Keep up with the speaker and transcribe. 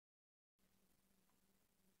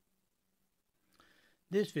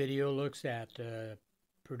This video looks at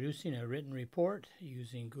producing a written report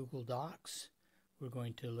using Google Docs. We're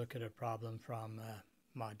going to look at a problem from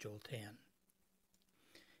Module 10.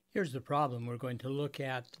 Here's the problem. We're going to look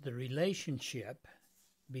at the relationship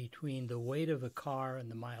between the weight of a car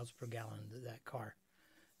and the miles per gallon that car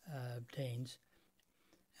obtains.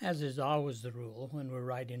 As is always the rule, when we're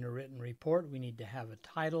writing a written report, we need to have a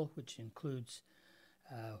title, which includes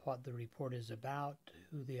what the report is about,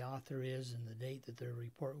 who the author is, and the date that the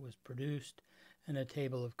report was produced, and a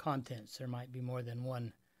table of contents. There might be more than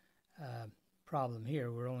one problem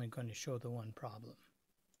here. We're only going to show the one problem.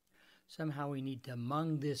 Somehow we need to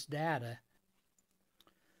mung this data.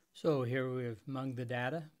 So here we've munged the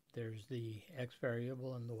data. There's the x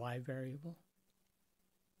variable and the y variable.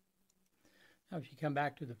 Now if you come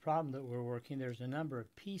back to the problem that we're working, there's a number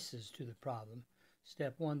of pieces to the problem.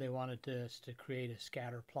 Step one, they wanted us to create a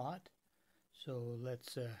scatter plot. So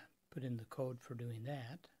let's put in the code for doing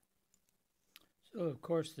that. So of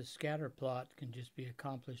course the scatter plot can just be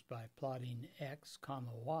accomplished by plotting x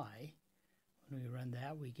comma y. When we run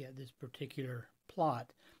that, we get this particular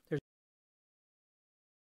plot. There's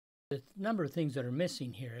a number of things that are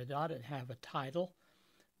missing here. It ought to have a title.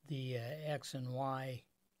 The x and y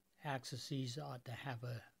axes ought to have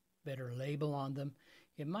a better label on them.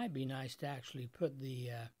 It might be nice to actually put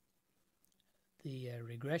the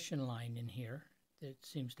regression line in here. It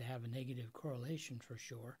seems to have a negative correlation for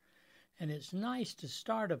sure. And it's nice to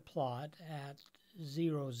start a plot at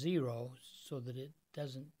 0, 0 so that it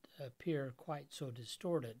doesn't appear quite so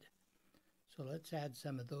distorted. So let's add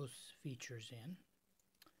some of those features in.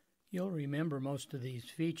 You'll remember most of these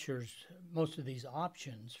features, most of these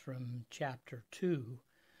options from Chapter 2.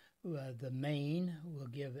 The main will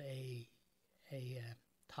give a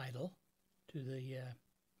title to the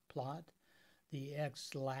plot. The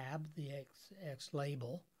X lab, the X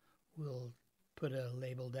label, will put a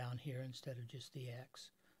label down here instead of just the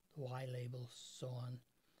X. The Y label, so on.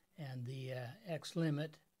 And the X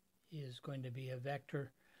limit is going to be a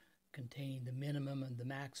vector containing the minimum and the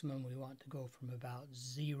maximum. We want to go from about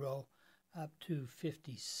 0 up to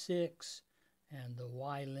 56. And the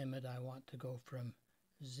Y limit, I want to go from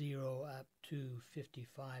 0 up to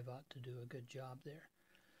 55. Ought to do a good job there.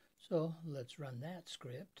 So let's run that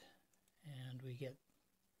script and we get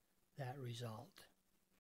that result.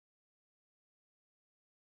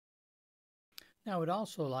 Now I would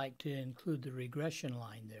also like to include the regression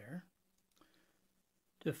line there.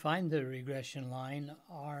 To find the regression line,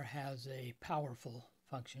 R has a powerful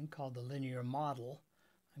function called the linear model.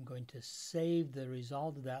 I'm going to save the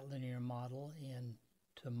result of that linear model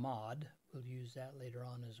into mod. We'll use that later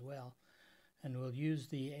on as well. And we'll use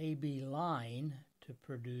the AB line to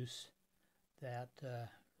produce that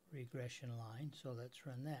regression line. So let's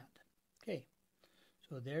run that. Okay,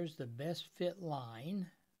 so there's the best fit line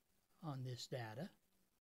on this data.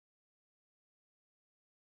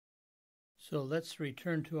 So let's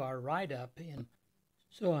return to our write-up.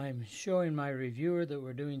 So I'm showing my reviewer that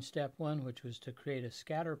we're doing step one, which was to create a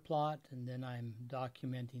scatter plot, and then I'm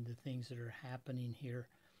documenting the things that are happening here.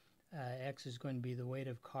 X is going to be the weight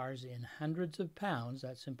of cars in hundreds of pounds.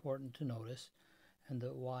 That's important to notice. And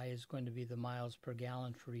that Y is going to be the miles per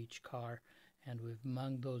gallon for each car. And we've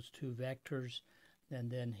munged those two vectors. And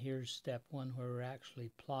then here's step one where we're actually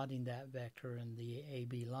plotting that vector and the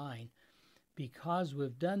AB line. Because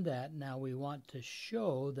we've done that, now we want to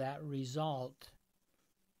show that result.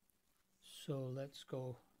 So let's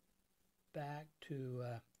go back to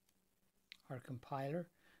our compiler.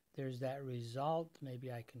 There's that result. Maybe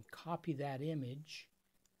I can copy that image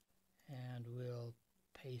and we'll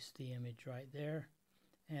paste the image right there.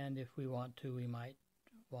 And if we want to, we might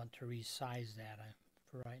want to resize that.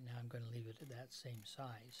 For right now, I'm going to leave it at that same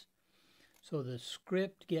size. So the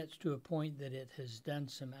script gets to a point that it has done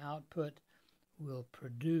some output. We'll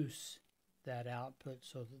produce that output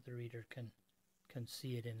so that the reader can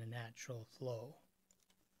see it in a natural flow.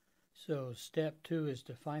 So step two is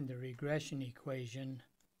to find the regression equation.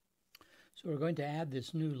 So we're going to add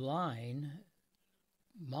this new line,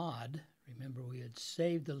 mod. Remember, we had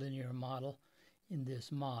saved the linear model in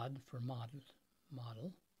this mod for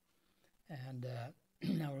model. And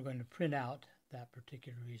now we're going to print out that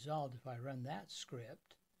particular result. If I run that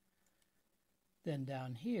script, then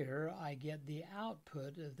down here I get the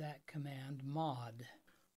output of that command mod.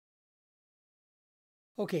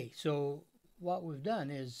 Okay, so what we've done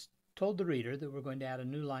is told the reader that we're going to add a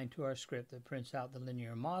new line to our script that prints out the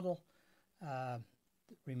linear model.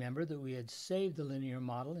 Remember that we had saved the linear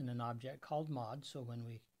model in an object called mod, so when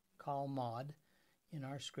we call mod in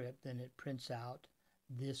our script, then it prints out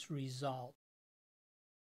this result.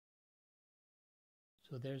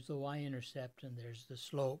 So there's the y-intercept and there's the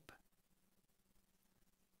slope.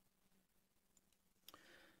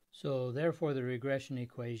 So therefore the regression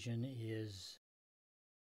equation is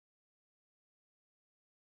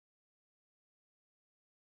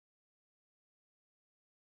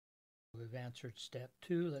we've answered step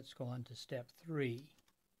 2. Let's go on to step 3.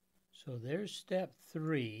 So there's step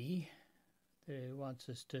 3. It wants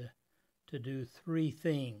us to do 3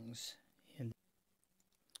 things.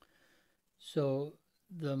 So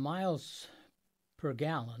the miles per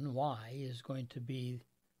gallon, y, is going to be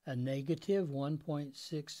a negative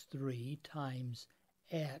 1.63 times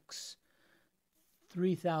x.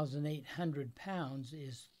 3,800 pounds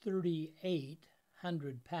is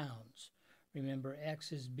 3,800 pounds. Remember,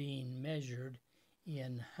 x is being measured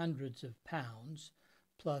in hundreds of pounds,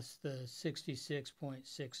 plus the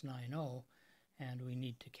 66.690, and we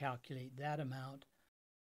need to calculate that amount.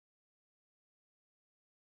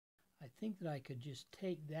 I think that I could just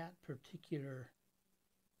take that particular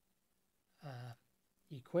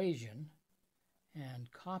equation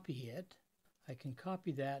and copy it. I can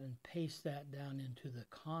copy that and paste that down into the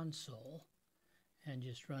console and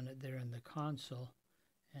just run it there in the console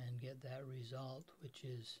and get that result, which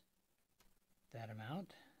is that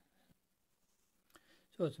amount.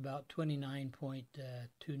 So it's about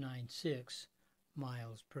 29.296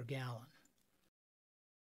 miles per gallon.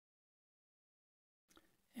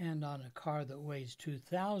 And on a car that weighs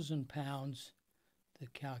 2,000 pounds, the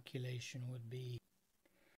calculation would be,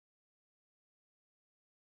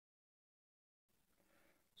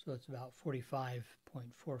 so it's about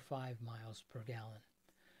 45.45 miles per gallon.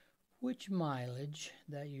 Which mileage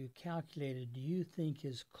that you calculated do you think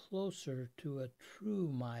is closer to a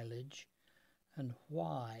true mileage, and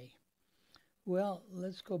why? Well,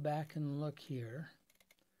 let's go back and look here.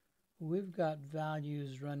 We've got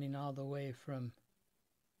values running all the way from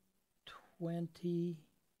 20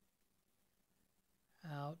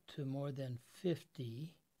 out to more than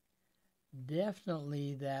 50.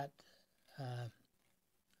 Definitely that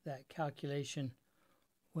that calculation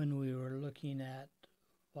when we were looking at,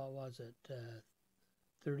 what was it,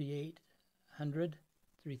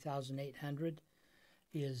 3,800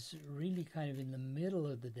 is really kind of in the middle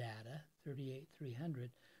of the data,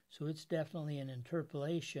 38,300. So it's definitely an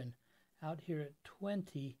interpolation. Out here at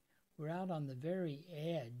 20, we're out on the very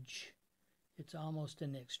edge. It's almost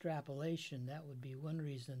an extrapolation. That would be one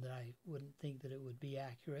reason that I wouldn't think that it would be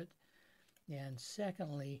accurate. And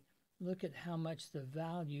secondly, look at how much the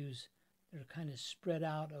values are kind of spread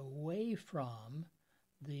out away from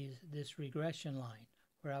this regression line.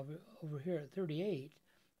 Where over here at 38,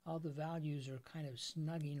 all the values are kind of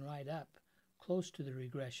snugging right up close to the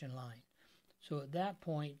regression line. So at that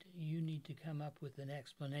point, you need to come up with an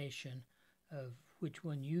explanation of which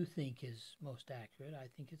one you think is most accurate. I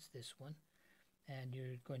think it's this one. And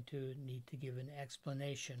you're going to need to give an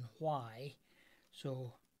explanation why.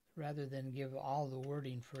 So rather than give all the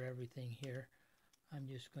wording for everything here, I'm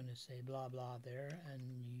just going to say blah blah there, and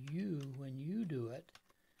you, when you do it,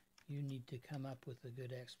 you need to come up with a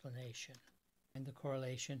good explanation. And the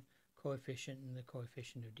correlation coefficient and the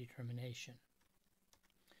coefficient of determination.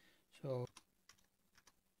 So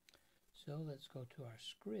let's go to our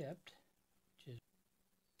script, which is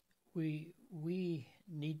we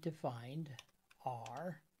need to find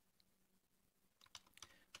R,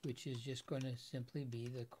 which is just going to simply be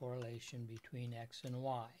the correlation between X and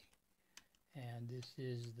Y. And this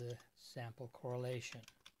is the sample correlation.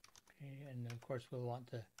 Okay, and of course we'll want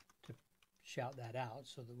to shout that out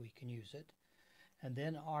so that we can use it. And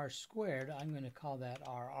then R squared, I'm going to call that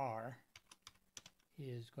RR,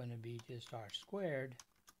 is going to be just R squared.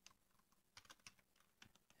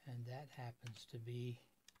 And that happens to be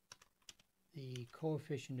the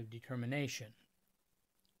coefficient of determination.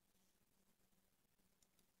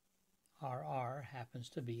 RR happens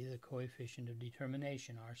to be the coefficient of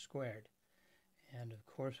determination, R squared. And of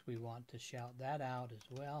course we want to shout that out as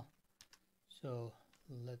well. So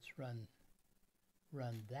let's run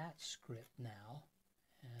that script now.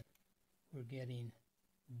 And we're getting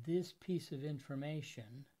this piece of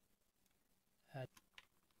information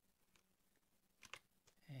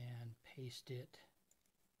and paste it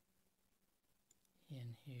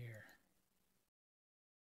in here.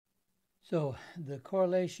 So the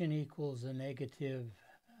correlation equals a negative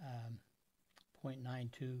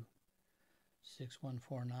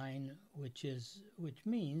 0.926149, which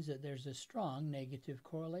means that there's a strong negative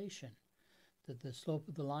correlation, that the slope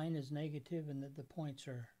of the line is negative and that the points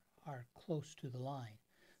are close to the line.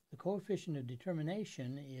 The coefficient of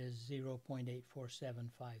determination is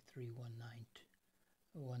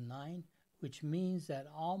 0.8475319, which means that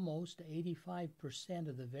almost 85%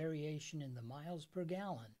 of the variation in the miles per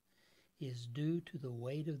gallon is due to the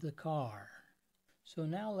weight of the car. So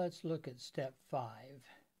now let's look at step 5.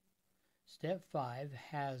 Step 5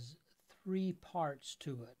 has 3 parts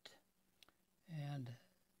to it. And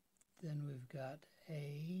then we've got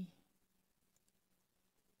A,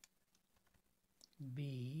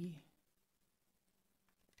 B,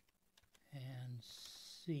 and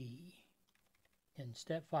C. In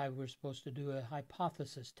step 5, we're supposed to do a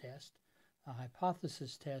hypothesis test. A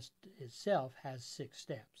hypothesis test itself has 6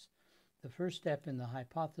 steps. The first step in the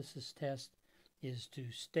hypothesis test is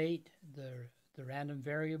to state the random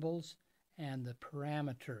variables and the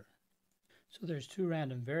parameter. So there's 2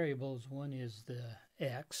 random variables. One is the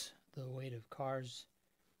X, the weight of cars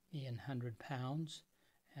in 100 pounds,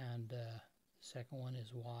 and the second one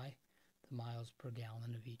is Y, the miles per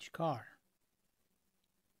gallon of each car.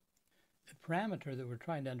 The parameter that we're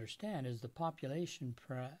trying to understand is the population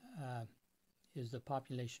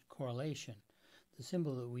correlation. The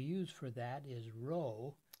symbol that we use for that is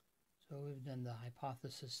rho. So we've done the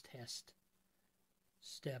hypothesis test,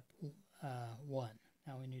 step 1.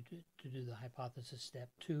 Now we need to do the hypothesis step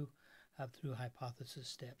 2 up through hypothesis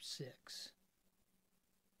step 6.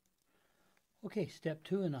 Okay, step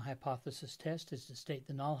 2 in a hypothesis test is to state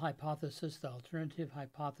the null hypothesis, the alternative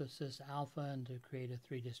hypothesis, alpha, and to create a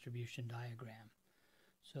 3 distribution diagram.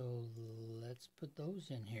 So let's put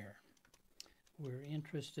those in here. We're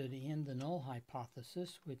interested in the null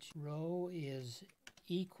hypothesis, which rho is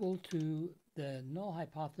equal to, the null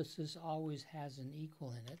hypothesis always has an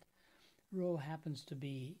equal in it. Rho happens to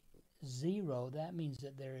be 0. That means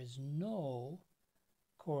that there is no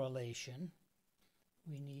correlation.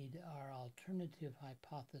 We need our alternative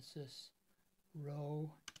hypothesis.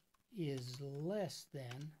 Rho is less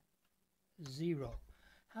than 0.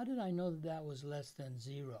 How did I know that that was less than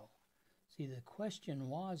 0? See, the question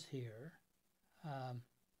was here,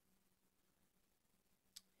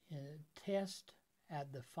 test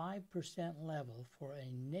at the 5% level for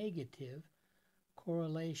a negative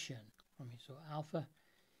correlation. So alpha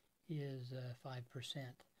is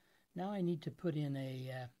 5%. Now I need to put in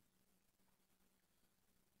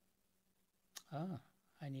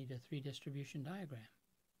I need a 3 distribution diagram.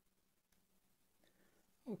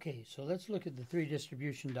 Okay, so let's look at the 3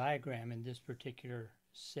 distribution diagram in this particular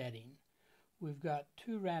setting. We've got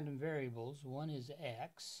 2 random variables. One is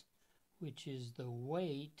X, which is the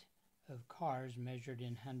weight of cars measured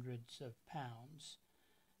in hundreds of pounds.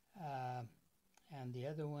 And the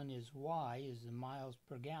other one is Y, is the miles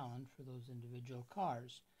per gallon for those individual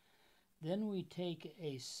cars. Then we take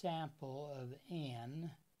a sample of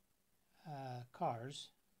N cars.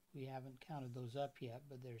 We haven't counted those up yet,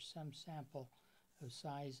 but there's some sample of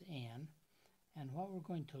size N. And what we're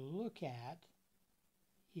going to look at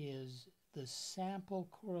is the sample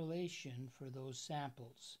correlation for those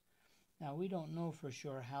samples. Now, we don't know for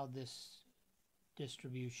sure how this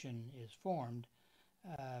distribution is formed.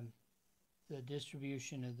 The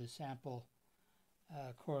distribution of the sample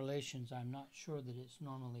correlations, I'm not sure that it's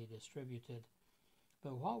normally distributed.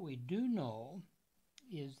 But what we do know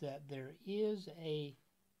is that there is a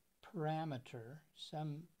parameter,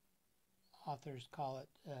 some authors call it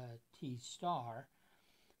T star,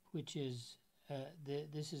 which is,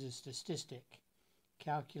 this is a statistic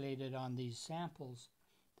calculated on these samples,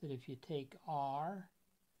 that if you take R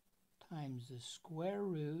times the square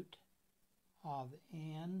root of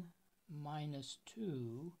N minus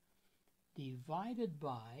 2 divided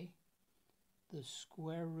by the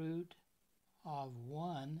square root of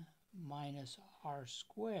 1 minus R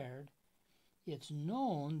squared, it's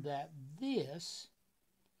known that this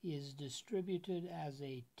is distributed as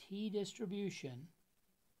a T distribution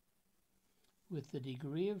with the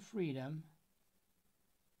degree of freedom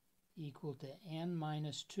equal to N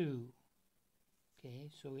minus 2. Okay,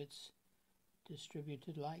 so it's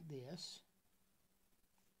distributed like this.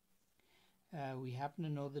 We happen to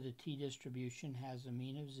know that a T distribution has a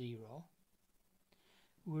mean of 0.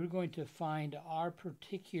 We're going to find our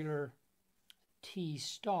particular T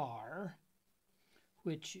star,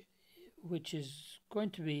 which is going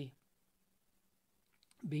to be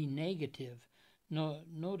negative.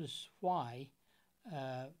 Notice why.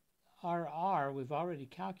 Our R, we've already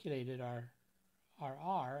calculated our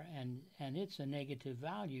R, and it's a negative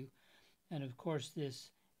value. And of course,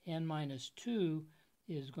 this N minus 2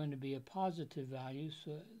 is going to be a positive value,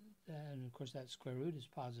 so and of course that square root is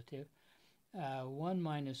positive. 1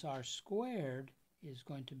 minus R squared is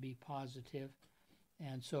going to be positive,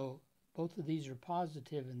 and so both of these are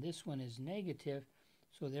positive and this one is negative,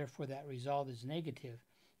 so therefore that result is negative.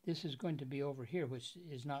 This is going to be over here, which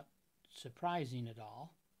is not surprising at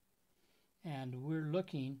all. and we're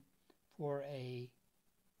looking for a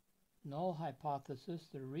null hypothesis.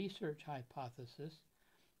 The research hypothesis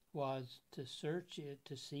was to search it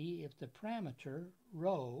to see if the parameter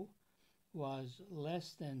rho was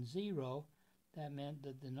less than 0. That meant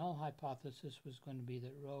that the null hypothesis was going to be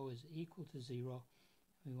that rho is equal to 0.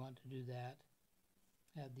 We want to do that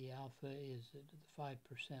at the alpha is at the 5%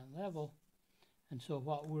 level. And so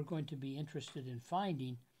what we're going to be interested in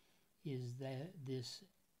finding is that this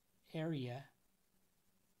area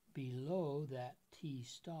below that T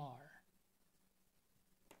star.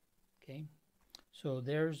 Okay, so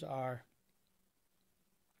there is our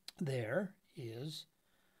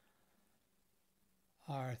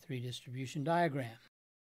three distribution diagram.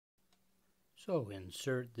 So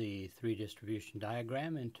insert the three distribution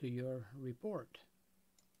diagram into your report.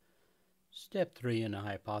 Step 3 in a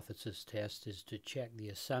hypothesis test is to check the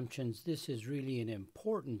assumptions. This is really an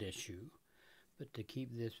important issue, but to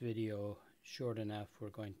keep this video short enough, we're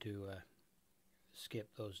going to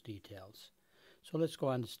skip those details. So let's go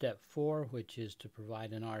on to step 4, which is to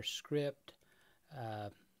provide an R script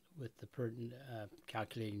with the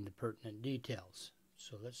calculating the pertinent details.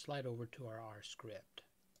 So let's slide over to our R script.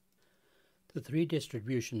 The three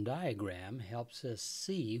distribution diagram helps us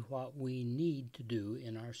see what we need to do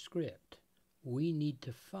in our script. We need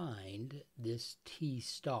to find this T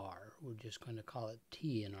star. We're just going to call it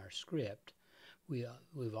T in our script.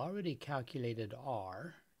 We've already calculated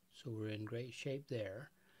R, so we're in great shape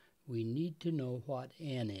there. We need to know what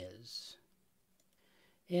N is.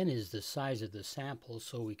 N is the size of the sample,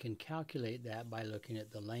 so we can calculate that by looking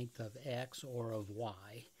at the length of X or of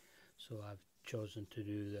Y. So I've chosen to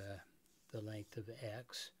do the length of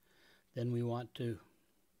X. Then we want to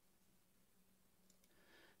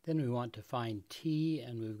find T,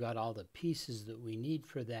 and we've got all the pieces that we need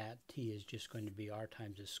for that. T is just going to be R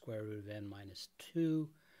times the square root of N minus 2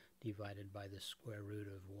 divided by the square root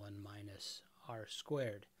of 1 minus R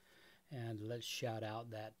squared. And let's shout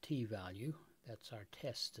out that T value. That's our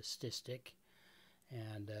test statistic.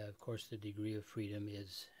 And of course the degree of freedom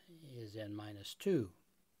is N minus 2.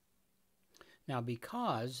 Now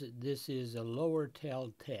because this is a lower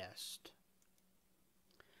tail test,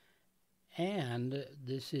 and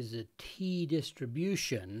this is a T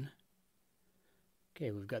distribution.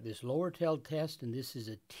 Okay, we've got this lower tail test, and this is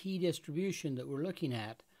a T distribution that we're looking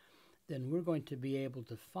at. Then we're going to be able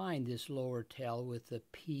to find this lower tail with the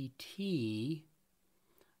PT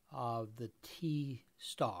of the T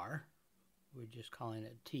star. We're just calling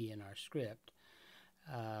it T in our script,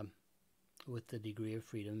 with the degree of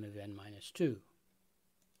freedom of N minus 2.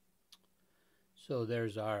 So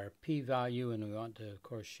there's our p-value, and we want to, of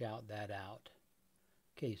course, shout that out.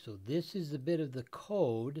 Okay, so this is the bit of the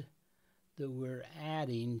code that we're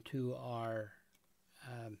adding to our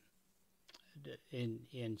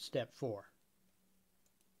in step 4.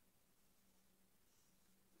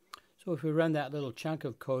 So if we run that little chunk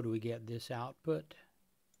of code, we get this output,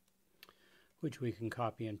 which we can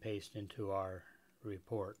copy and paste into our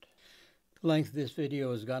report. The length of this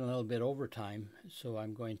video has gone a little bit over time, so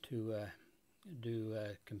I'm going to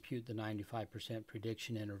compute the 95%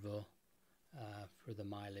 prediction interval for the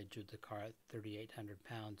mileage of the car at 3,800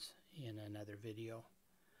 pounds in another video.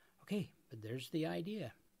 Okay, but there's the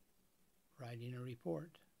idea, writing a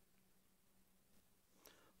report.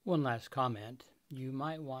 One last comment. You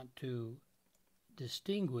might want to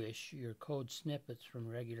distinguish your code snippets from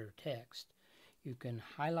regular text. You can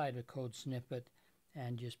highlight a code snippet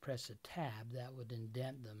and just press a tab. That would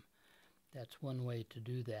indent them. That's one way to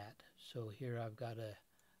do that. So here I've got a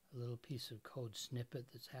little piece of code snippet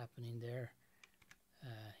that's happening there.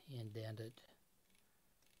 Indent it.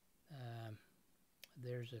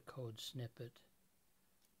 There's a code snippet.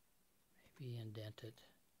 Maybe indent it.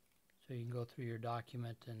 So you can go through your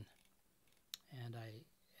document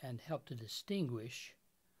and help to distinguish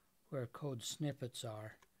where code snippets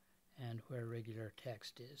are and where regular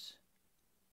text is.